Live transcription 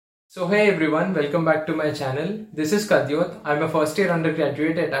So hey everyone, welcome back to my channel. This is Kadyot. I'm a first year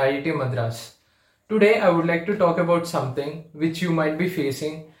undergraduate at IIT Madras. Today I would like to talk about something which you might be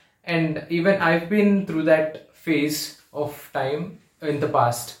facing, and even I've been through that phase of time in the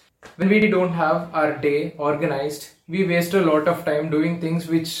past. When we don't have our day organized, we waste a lot of time doing things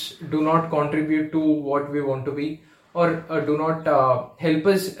which do not contribute to what we want to be, or do not help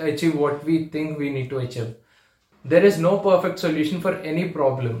us achieve what we think we need to achieve. There is no perfect solution for any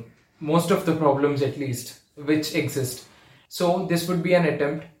problem, most of the problems at least, which exist. So, this would be an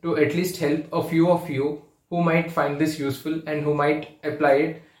attempt to at least help a few of you who might find this useful and who might apply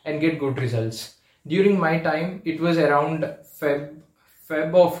it and get good results. During my time, it was around Feb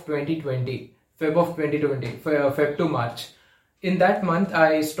of 2020, Feb to March. In that month,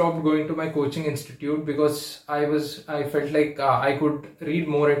 I stopped going to my coaching institute because I felt like I could read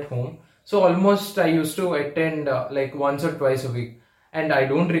more at home. So almost I used to attend like once or twice a week, and I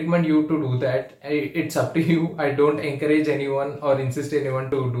don't recommend you to do that. It's up to you. I don't encourage anyone or insist anyone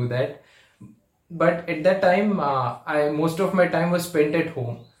to do that. But at that time, I most of my time was spent at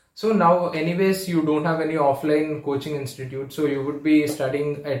home. So now, anyways, you don't have any offline coaching institute, so you would be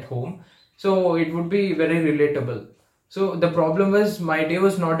studying at home. So it would be very relatable. So the problem was my day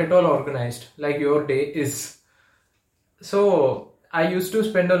was not at all organized like your day is. So I used to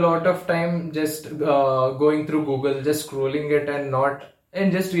spend a lot of time just going through Google, just scrolling it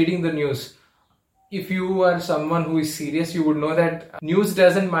and just reading the news. If you are someone who is serious, you would know that news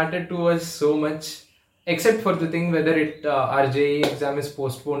doesn't matter to us so much, except for the thing whether our JEE exam is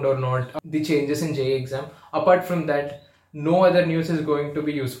postponed or not, the changes in JEE exam. Apart from that, no other news is going to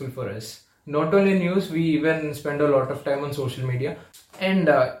be useful for us. Not only news, we even spend a lot of time on social media. And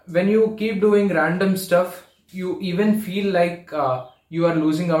when you keep doing random stuff, you even feel like you are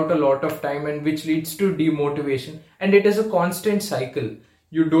losing out a lot of time, and which leads to demotivation. And it is a constant cycle.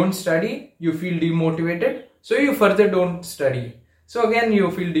 You don't study, you feel demotivated, so you further don't study. So again,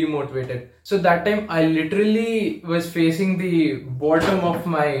 you feel demotivated. So that time I literally was facing the bottom of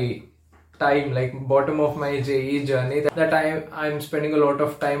my time, like bottom of my JEE journey, that I'm spending a lot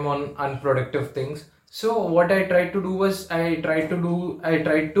of time on unproductive things. So what I tried to do was I tried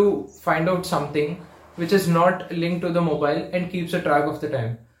to find out something which is not linked to the mobile and keeps a track of the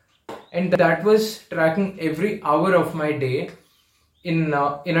time. And that was tracking every hour of my day in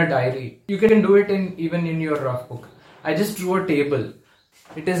a diary. You can do it even in your rough book. I just drew a table.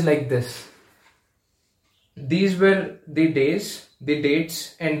 It is like this. These were the days, the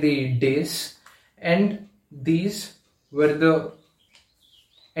dates and the days, and these were the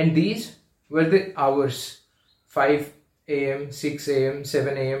hours. 5 a.m., 6 a.m.,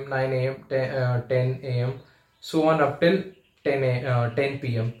 7 a.m., 9 a.m., 10 a.m., so on up till 10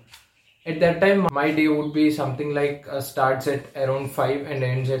 p.m. At that time, my day would be something like starts at around 5 and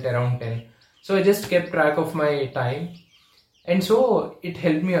ends at around 10. So I just kept track of my time, and so it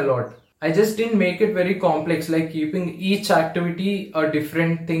helped me a lot. I just didn't make it very complex, like keeping each activity a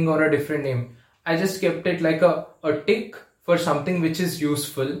different thing or a different name. I just kept it like a tick for something which is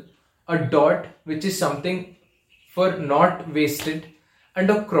useful, a dot which is something for not wasted, and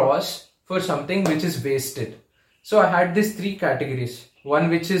a cross for something which is wasted. So I had these three categories: one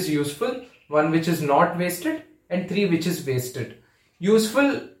which is useful, one which is not wasted, and three which is wasted.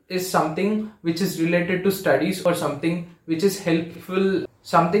 Useful is something which is related to studies or something which is helpful,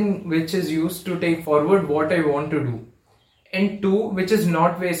 something which is used to take forward what I want to do. And two, which is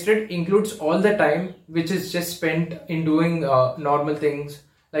not wasted, includes all the time which is just spent in doing normal things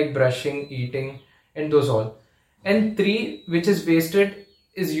like brushing, eating, and those all. And three, which is wasted,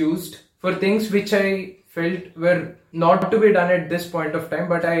 is used for things which I felt were not to be done at this point of time,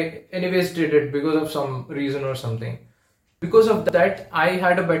 but I anyways did it because of some reason or something. Because of that, I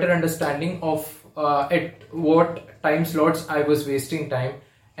had a better understanding of at what time slots I was wasting time,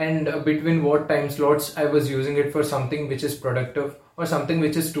 and between what time slots I was using it for something which is productive or something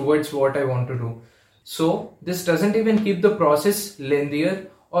which is towards what I want to do. So this doesn't even keep the process lengthier,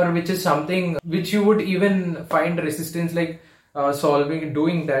 or which is something which you would even find resistance, like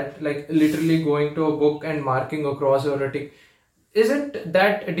doing that, like literally going to a book and marking a cross or a tick isn't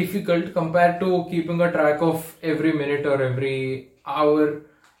that difficult compared to keeping a track of every minute or every hour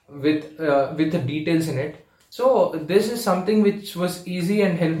with the details in it. So this is something which was easy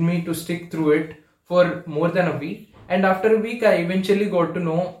and helped me to stick through it for more than a week. And after a week, I eventually got to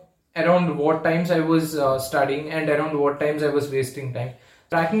know around what times I was studying and around what times I was wasting time.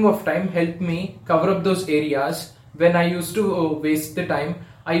 Tracking of time helped me cover up those areas when I used to waste the time.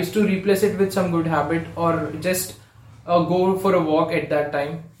 I used to replace it with some good habit, or just go for a walk at that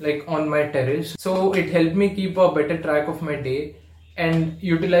time, like on my terrace. So it helped me keep a better track of my day, and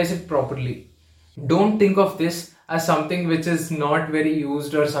utilize it properly. Don't think of this as something which is not very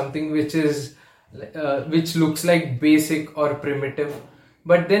used, or something which is which looks like basic or primitive.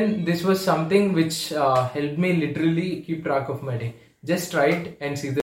 But then this was something which helped me literally keep track of my day. Just try it and see the